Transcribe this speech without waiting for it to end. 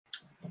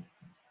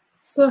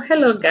So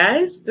hello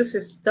guys, this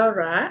is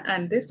Dora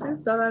and this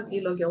is Dora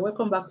Vlog. You're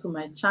welcome back to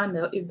my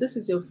channel. If this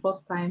is your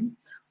first time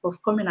of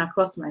coming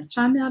across my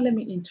channel, let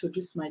me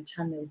introduce my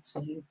channel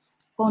to you.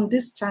 On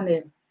this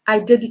channel, I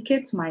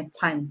dedicate my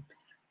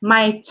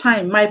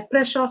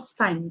precious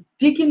time,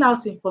 digging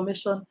out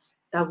information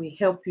that will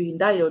help you in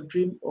that your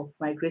dream of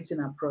migrating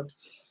abroad,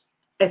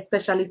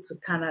 especially to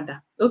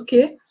Canada.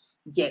 Okay?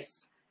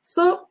 Yes.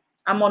 So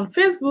I'm on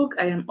Facebook.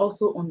 I am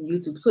also on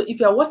YouTube. So if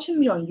you're watching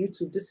me on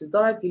YouTube, this is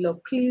Dora Vlog.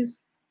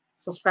 Please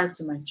subscribe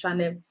to my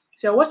channel.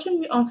 If you're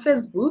watching me on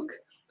Facebook,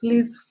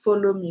 please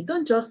follow me.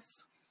 Don't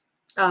just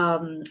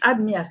add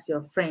me as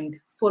your friend.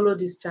 Follow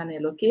this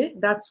channel, okay?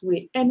 That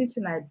way,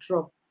 anything I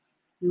drop,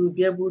 you will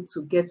be able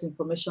to get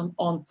information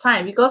on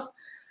time, because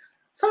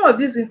some of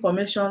these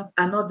informations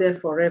are not there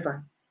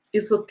forever.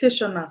 It's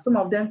occasional. Some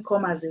of them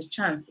come as a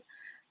chance.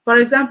 For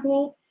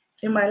example,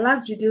 in my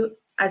last video,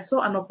 I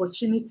saw an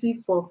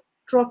opportunity for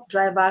truck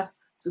drivers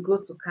to go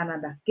to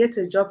Canada, get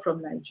a job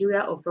from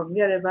Nigeria or from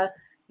wherever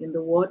in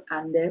the world,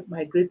 and then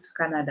migrate to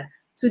Canada.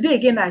 Today,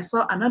 again, I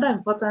saw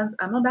another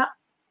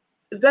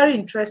very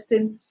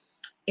interesting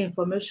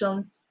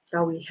information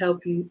that will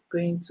help you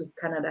going to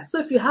Canada. So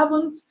if you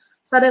haven't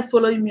started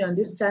following me on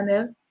this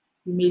channel,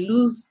 you may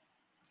lose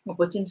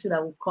opportunity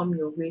that will come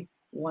your way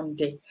one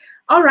day.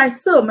 All right,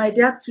 so my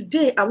dear,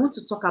 today I want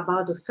to talk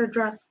about the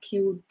federal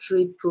skilled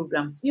trade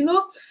programs. You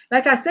know,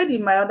 like I said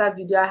in my other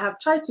video, I have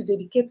tried to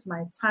dedicate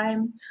my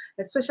time,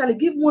 especially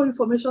give more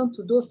information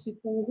to those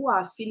people who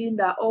are feeling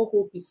that all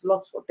hope is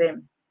lost for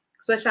them,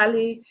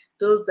 especially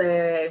those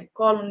the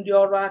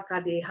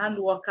hand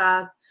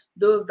workers,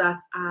 those that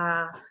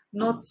are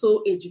not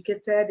so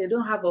educated, they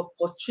don't have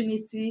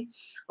opportunity,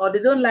 or they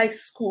don't like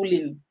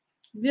schooling.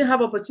 They didn't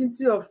have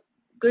opportunity of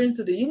going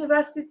to the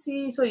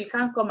university, so you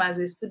can't come as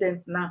a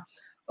student now,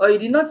 or you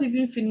did not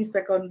even finish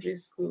secondary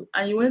school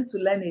and you went to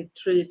learn a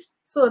trade.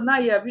 So now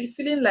you're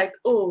feeling like,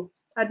 oh,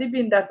 had it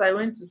been that I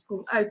went to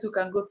school, I too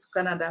can go to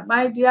Canada.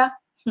 My dear,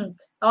 I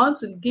want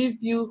to give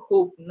you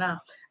hope now.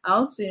 I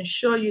want to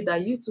ensure you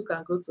that you too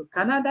can go to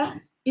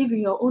Canada. Even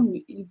your own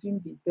will even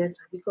be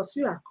better, because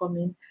you are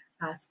coming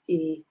as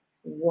a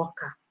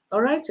worker.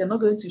 All right, you're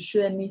not going to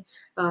show any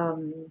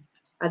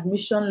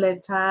admission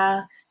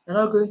letter. You're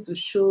not going to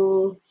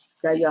show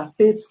that you have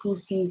paid school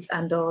fees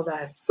and all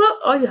that. So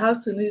all you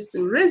have to do is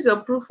to raise your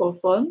proof of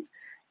fund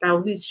that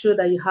will show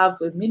that you have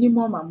a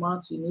minimum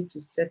amount you need to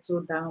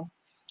settle down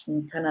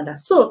in Canada.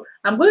 So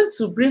I'm going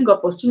to bring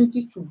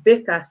opportunities to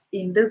bakers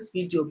in this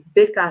video.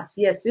 Bakers,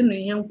 yes, you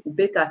know,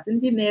 bakers in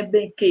the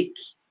bake cake.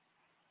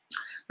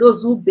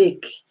 Those who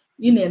bake,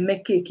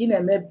 make cake,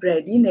 make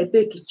bread,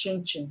 bake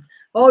chin-chin.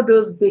 All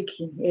those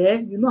baking,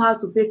 you know how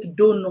to bake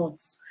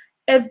donuts,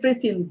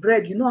 everything,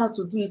 bread, you know how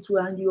to do it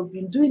well, and you've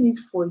been doing it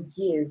for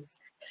years.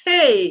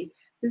 Hey,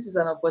 this is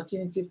an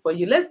opportunity for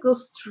you. Let's go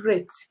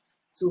straight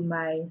to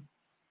my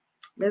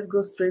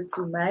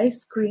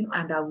screen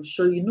and I will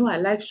show you. You know, I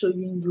like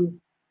showing you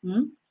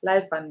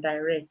live and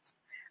direct.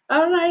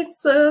 All right,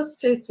 so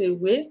straight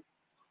away,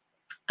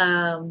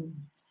 I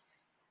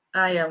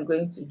am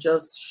going to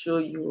just show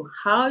you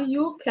how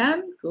you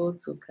can go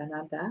to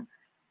Canada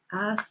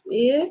as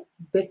a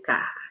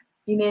baker.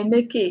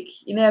 Make cake,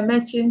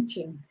 make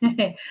chin-chin.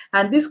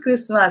 And this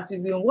Christmas,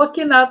 you've been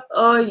working out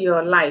all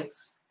your life.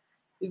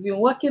 You've been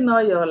working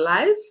all your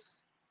life.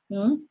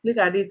 Look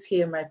at it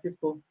here, my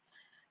people.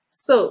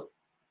 So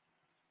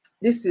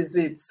this is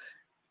it.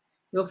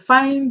 You'll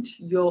find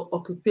your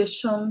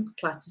occupation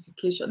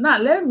classification. Now,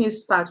 let me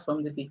start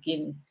from the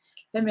beginning.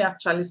 Let me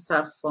actually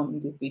start from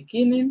the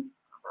beginning,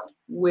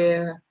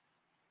 where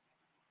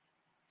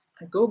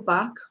I go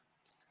back.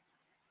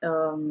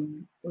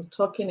 We're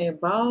talking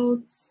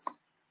about,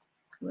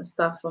 let's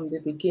start from the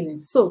beginning.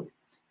 So,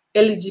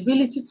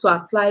 eligibility to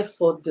apply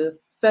for the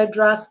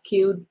Federal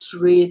Skilled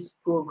Trade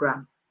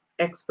Program,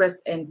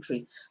 Express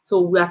Entry. So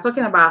we are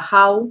talking about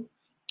how,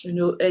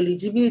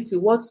 eligibility,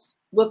 what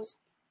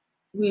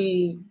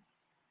we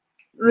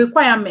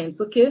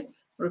requirements, okay?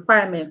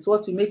 Requirements,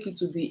 what will make you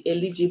to be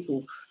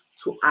eligible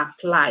to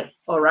apply,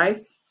 all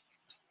right?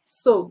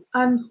 So,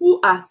 and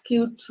who are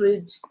skilled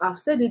trade? I've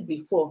said it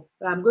before,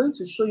 but I'm going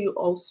to show you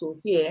also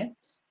here.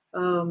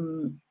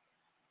 Who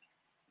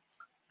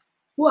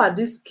are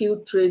these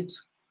skilled trade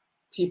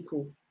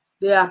people?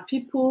 They are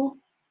people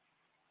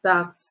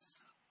that,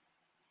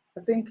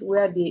 I think,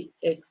 where they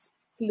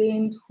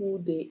explained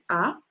who they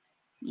are.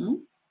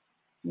 I'm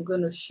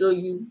going to show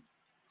you.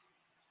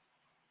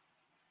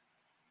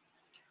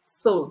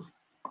 So,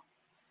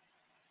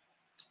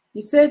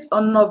 he said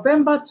on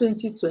November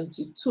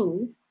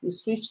 2022, we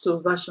switched to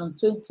version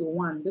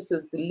 21. This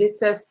is the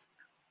latest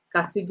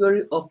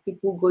category of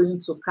people going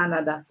to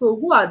Canada. So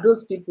who are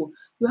those people?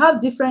 You have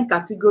different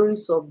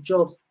categories of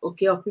jobs,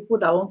 okay, of people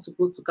that want to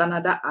go to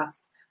Canada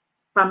as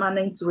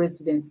permanent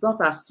residents, not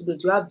as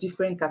students. You have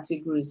different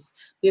categories.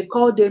 They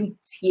call them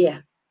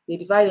tier. They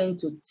divide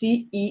into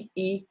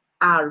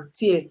TEER,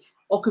 tier.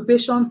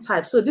 occupation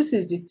type. So this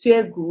is the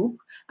tier group,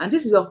 and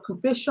this is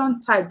occupation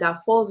type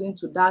that falls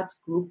into that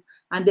group.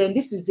 And then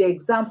this is the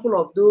example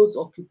of those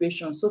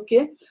occupations.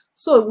 Okay,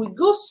 so we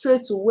go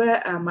straight to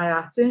where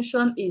my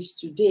attention is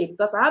today,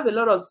 because I have a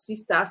lot of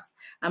sisters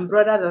and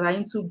brothers that are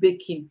into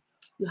baking.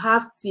 You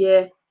have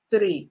tier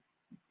 3.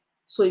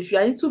 So if you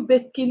are into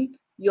baking,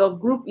 your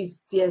group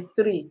is tier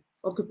 3.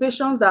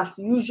 Occupations that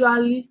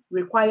usually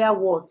require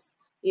what?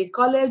 A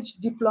college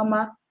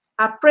diploma,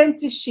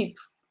 apprenticeship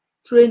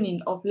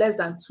training of less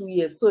than 2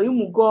 years. So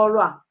ịmụgo ọrụ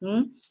a,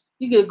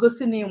 you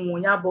ga-egosi na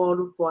ịmụ ya bụ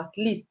ọrụ for at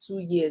least 2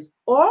 years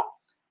or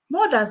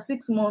more than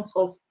 6 months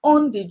of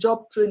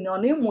on-the-job training.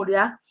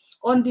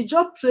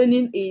 On-the-job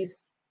training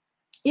is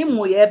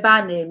ịmụ ya ebe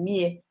a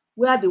na-eme,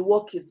 where the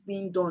work is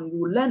being done.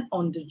 You learn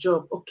on the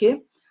job.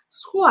 Okay,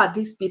 so who are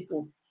these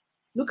people?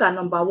 Look at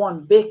number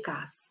 1,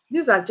 bakers.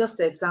 These are just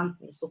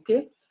examples.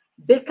 Okay,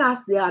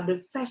 bakers, they are the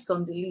first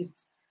on the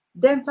list.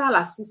 Dental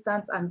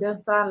assistants and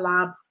dental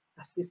lab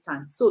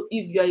assistants. So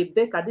if you're a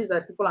baker, these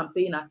are people I'm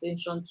paying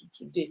attention to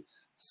today.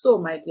 So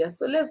my dear,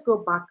 so let's go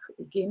back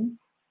again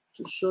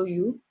to show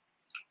you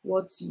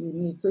what you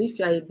need. So if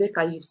you're a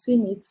baker, you've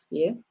seen it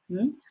here.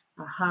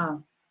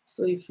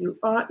 So if you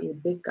are a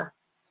baker,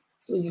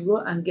 so you go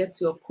and get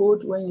your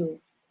code. When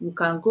you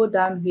can go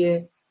down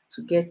here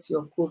to get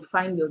your code,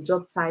 find your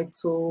job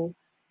title,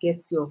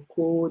 get your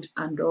code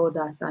and all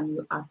that, and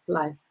you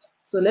apply.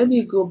 So let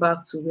me go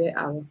back to where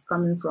I was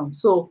coming from.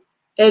 So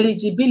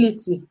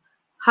eligibility,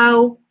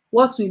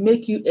 what will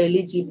make you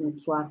eligible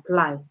to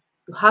apply?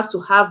 You have to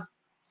have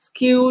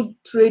skilled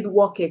trade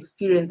work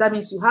experience. That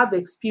means you have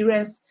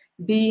experience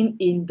being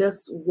in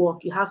this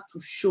work. You have to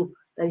show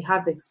that you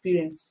have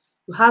experience.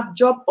 You have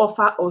job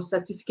offer or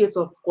certificate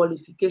of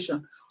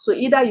qualification. So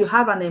either you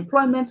have an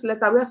employment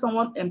letter where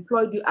someone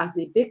employed you as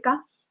a baker,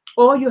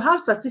 or you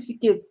have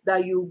certificates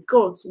that you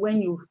got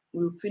when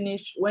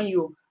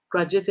you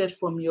graduated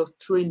from your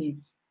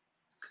training.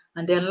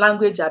 And then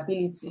language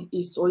ability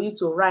is for you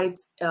to write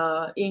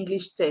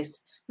English test.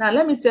 Now,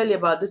 let me tell you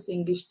about this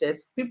English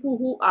test. People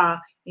who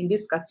are in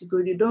this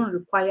category, they don't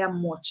require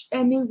much.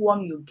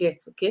 Anyone you get,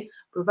 okay,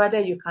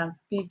 provided you can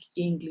speak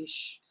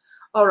English.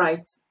 All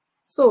right.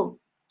 So,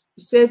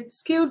 it said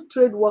skilled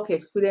trade work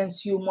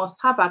experience, you must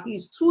have at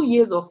least 2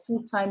 years of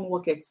full-time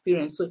work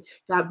experience. So,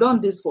 you have done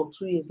this for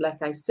 2 years,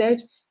 like I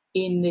said,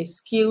 in a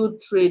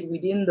skilled trade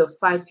within the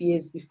 5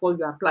 years before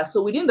you apply.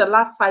 So within the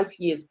last 5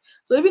 years,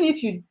 so even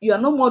if you are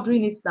no more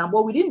doing it now,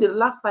 but within the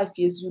last 5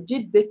 years, you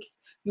did bake,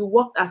 you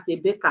worked as a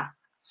baker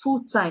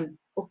full-time,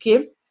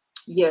 okay?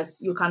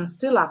 Yes, you can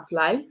still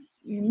apply.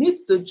 You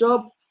meet the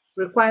job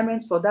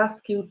requirements for that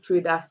skilled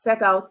trade as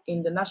set out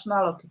in the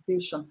national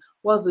occupation.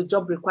 What's the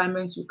job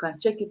requirements? You can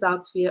check it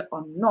out here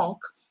on NOC.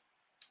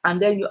 And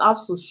then you have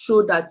to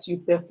show that you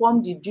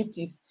perform the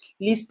duties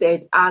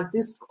listed as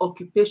this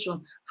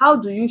occupation. How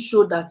do you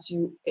show that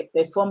you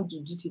perform the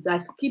duties? I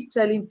keep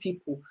telling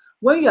people,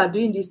 when you are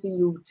doing this thing,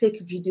 you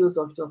take videos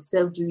of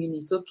yourself doing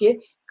it, okay?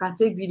 You can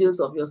take videos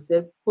of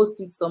yourself,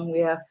 post it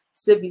somewhere,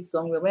 save it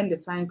somewhere. When the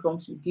time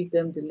comes, you give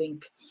them the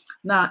link.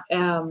 Now,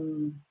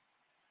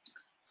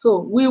 so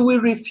we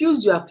will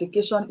refuse your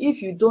application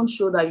if you don't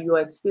show that your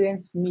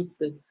experience meets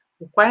the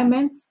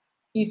requirements,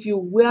 if you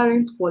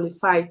weren't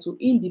qualified to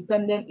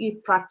independently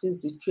practice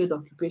the trade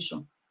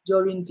occupation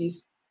during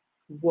this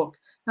work.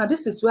 Now,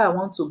 this is where I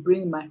want to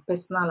bring my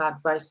personal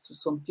advice to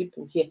some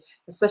people here,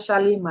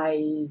 especially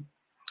my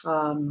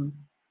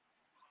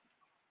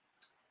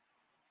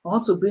I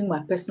want to bring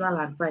my personal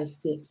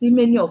advice here. See,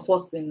 many of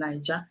us in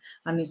Nigeria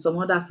and in some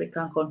other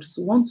African countries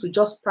want to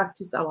just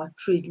practice our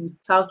trade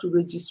without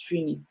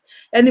registering it.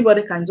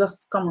 Anybody can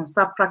just come and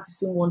start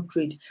practicing one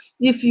trade.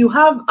 If you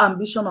have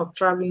ambition of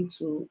traveling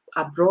to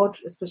abroad,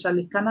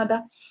 especially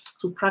Canada,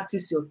 to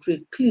practice your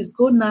trade, please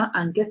go now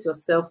and get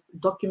yourself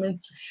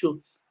document to show.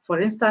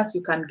 For instance,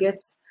 you can get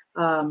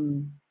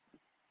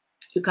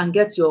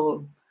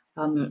your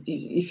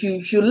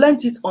if you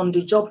learned it on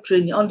the job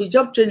training. On the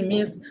job training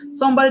means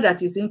somebody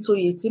that is into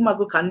it.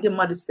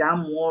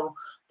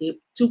 They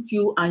took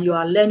you and you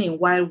are learning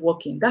while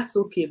working. That's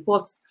okay,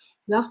 but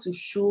you have to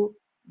show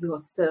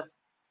yourself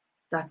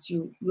that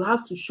you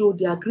have to show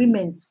the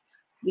agreements.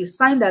 They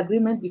signed the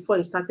agreement before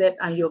you started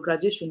and your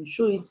graduation.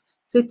 Show it.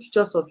 Take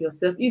pictures of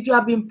yourself. If you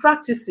have been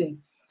practicing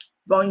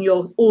on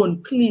your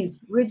own,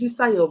 please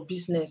register your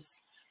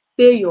business.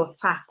 Pay your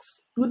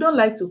tax. We don't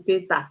like to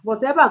pay tax,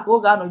 but ever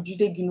go down on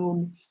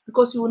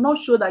because you will not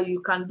show that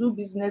you can do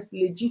business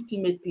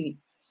legitimately.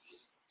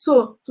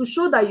 So to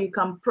show that you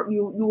can,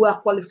 you are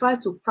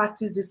qualified to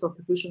practice this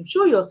occupation,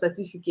 show your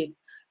certificate.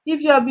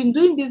 If you have been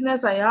doing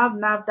business and you have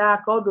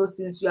NAFDAC, all those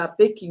things, you are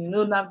baking,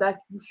 NAFDAC,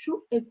 you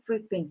show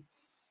everything.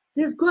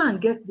 Just go and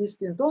get these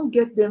things. Don't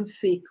get them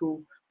fake,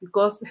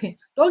 because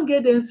don't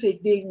get them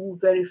fake. They will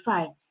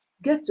verify.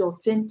 Get your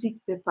authentic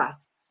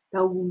papers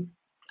that will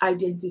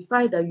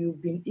identify that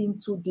you've been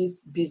into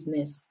this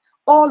business.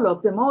 All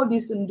of them, all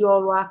this in the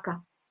worker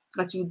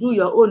that you do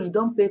your own, you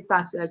don't pay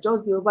tax, you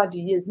adjust over the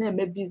years, name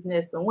a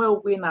business, and when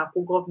we in our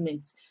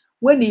government,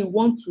 when you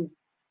want to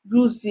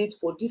use it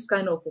for this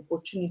kind of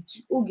opportunity,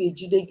 it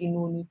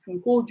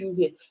will hold you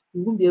here.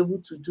 You won't be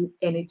able to do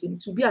anything.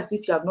 It will be as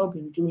if you have not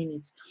been doing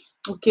it.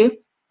 Okay,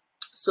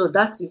 so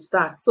that is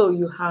that. So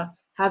you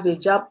have a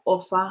job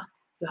offer,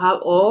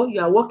 or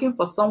you are working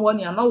for someone,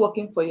 you are not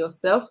working for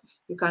yourself,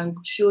 you can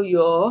show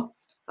your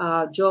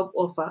job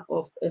offer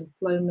of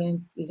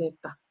employment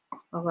letter.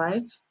 All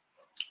right,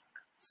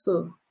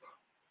 so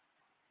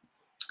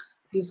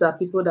these are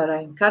people that are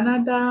in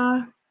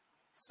Canada.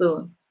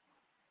 So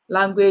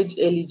language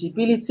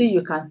eligibility,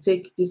 you can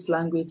take this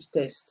language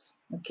test.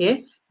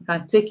 Okay, you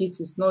can take it,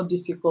 it's not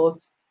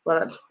difficult,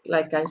 but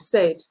like I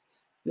said,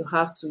 you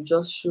have to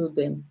just show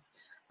them.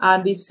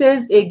 And it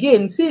says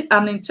again, see,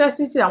 an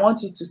interesting thing I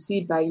want you to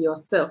see by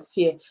yourself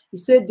here. It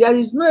said there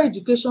is no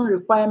education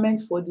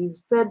requirement for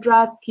these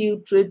federal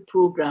skilled trade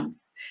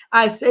programs.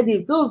 I said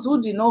it, those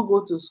who did not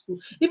go to school,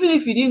 even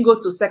if you didn't go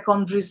to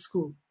secondary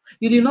school,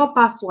 you did not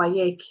pass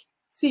WAEC,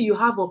 see, you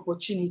have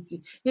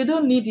opportunity. You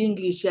don't need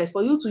English here.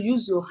 For you to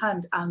use your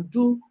hand and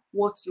do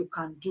what you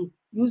can do.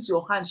 Use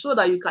your hand so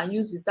that you can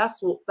use it.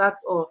 That's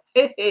all.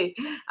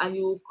 And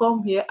you will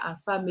come here and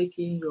start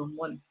making your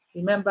money.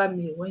 Remember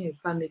me when you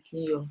start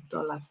making your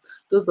dollars.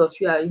 Those of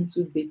you are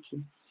into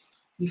baking.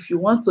 If you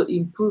want to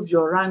improve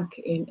your rank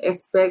in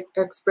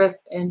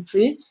express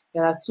entry,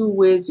 there are 2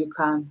 ways you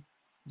can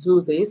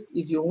do this.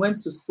 If you went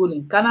to school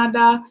in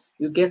Canada,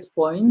 you get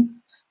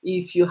points.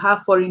 If you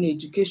have foreign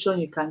education,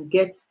 you can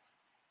get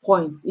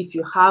points if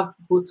you have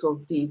both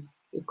of these,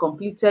 a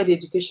completed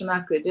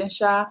educational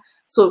credential.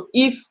 So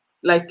if,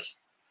 like,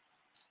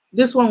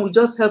 this one will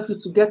just help you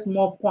to get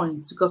more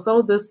points, because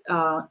all this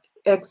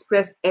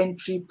express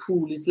entry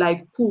pool is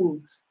like pool,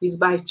 is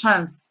by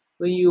chance.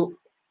 When you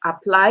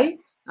apply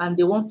and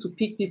they want to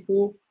pick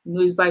people,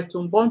 it's by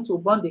tombon,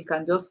 they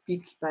can just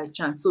pick by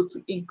chance. So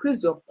to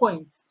increase your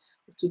points,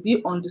 to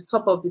be on the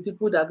top of the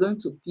people that are going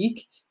to pick,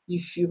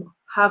 if you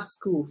have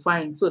school,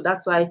 fine. So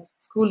that's why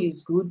school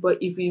is good. But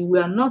if you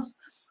were not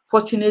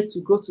fortunate to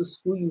go to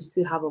school, you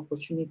still have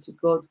opportunity.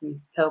 God will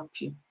help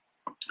you.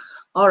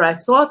 All right,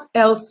 so what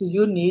else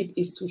you need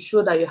is to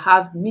show that you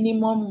have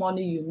minimum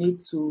money you need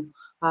to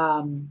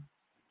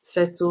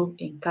settle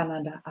in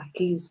Canada at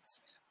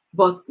least.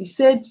 But he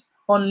said,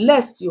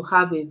 unless you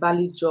have a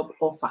valid job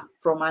offer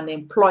from an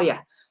employer.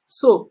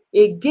 So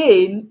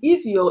again,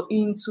 if you're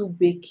into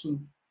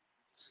baking,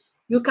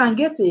 you can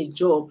get a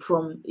job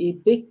from a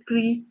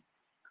bakery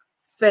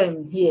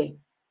firm here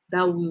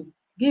that will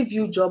give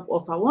you job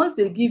offer. Once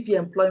they give you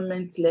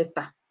employment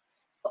letter,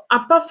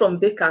 apart from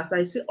bakers,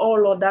 I see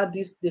all other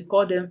this, they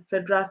call them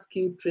federal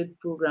skilled trade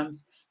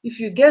programs. If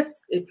you get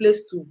a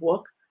place to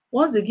work,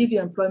 once they give you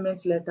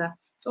employment letter,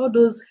 all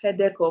those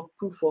headache of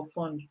proof of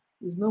fund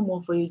is no more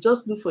for you.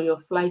 Just look for your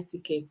flight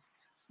tickets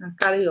and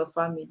carry your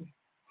family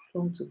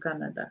home to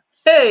Canada.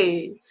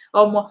 Hey,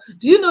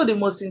 do you know the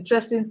most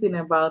interesting thing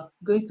about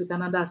going to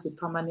Canada as a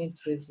permanent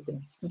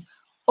resident?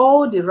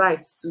 All the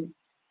rights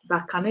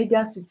that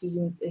Canadian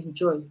citizens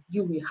enjoy,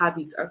 you will have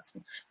it as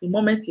the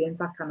moment you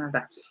enter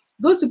Canada.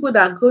 Those people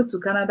that go to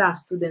Canada as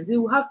students, they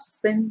will have to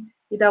spend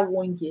either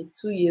 1 year,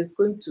 2 years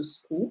going to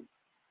school.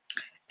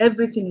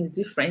 Everything is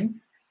different.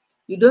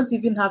 You don't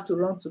even have to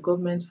run to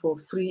government for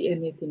free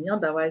anything.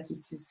 Otherwise,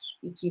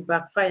 it will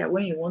backfire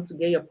when you want to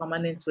get your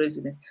permanent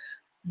resident.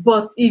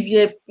 But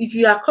if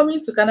you are coming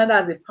to Canada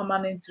as a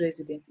permanent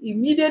resident,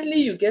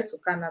 immediately you get to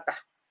Canada,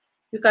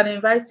 you can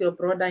invite your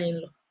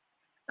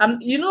brother-in-law.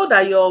 You know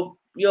that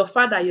your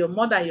father, your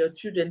mother, your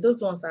children,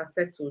 those ones are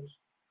settled.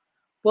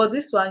 But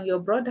this one, your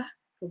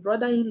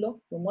brother-in-law,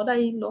 your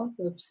mother-in-law,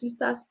 your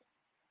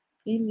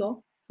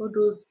sisters-in-law, all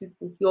those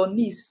people, your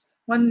niece,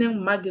 one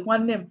name Maggie,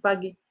 one name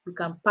Paggy, you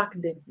can pack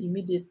them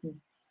immediately.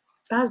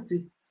 That's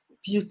the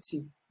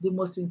beauty, the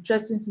most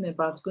interesting thing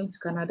about going to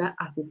Canada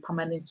as a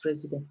permanent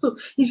resident. So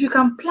if you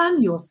can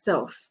plan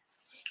yourself,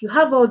 you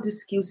have all these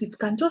skills, if you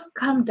can just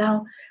calm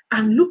down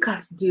and look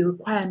at the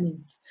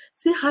requirements,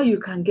 see how you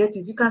can get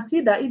it. You can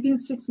see that even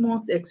 6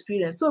 months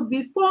experience. So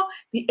before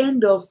the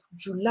end of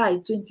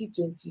July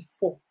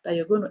 2024 that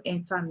you're going to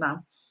enter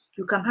now,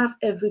 you can have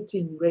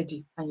everything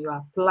ready and you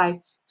apply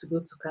to go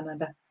to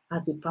Canada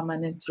as a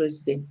permanent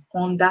resident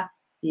under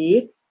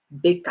a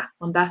baker,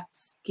 under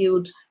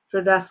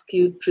federal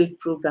skilled trade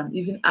program,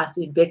 even as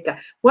a baker.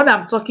 What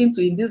I'm talking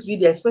to in this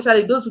video,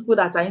 especially those people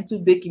that are into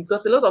baking,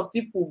 because a lot of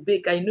people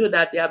bake. I know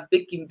that they are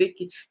baking.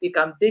 They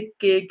can bake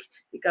cake,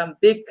 they can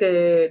bake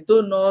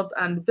donuts,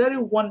 and very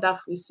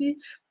wonderful. See,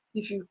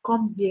 if you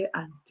come here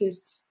and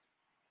taste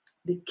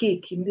the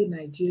cake in the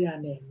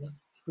Nigerian,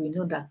 we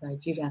know that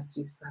Nigerians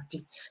will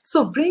sabi.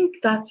 So bring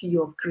that to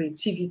your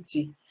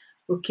creativity,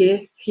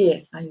 okay,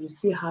 here, and you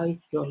see how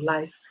your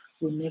life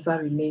will never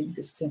remain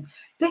the same.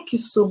 Thank you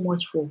so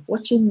much for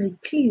watching me.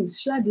 Please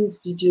share this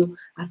video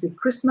as a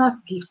Christmas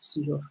gift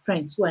to your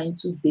friends who are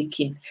into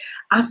baking.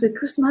 As a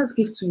Christmas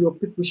gift to your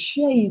people,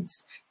 share it,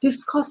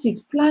 discuss it,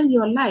 plan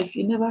your life.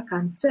 You never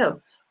can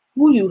tell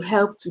who you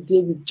help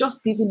today with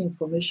just giving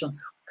information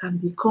can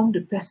become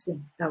the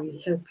person that will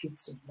help you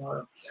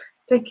tomorrow.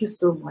 Thank you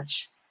so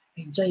much.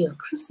 Enjoy your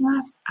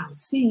Christmas. I'll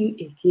see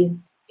you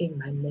again in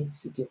my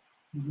next video.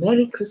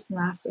 Merry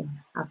Christmas and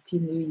Happy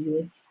New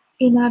Year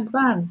in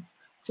advance.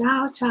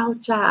 Ciao, ciao,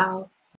 ciao.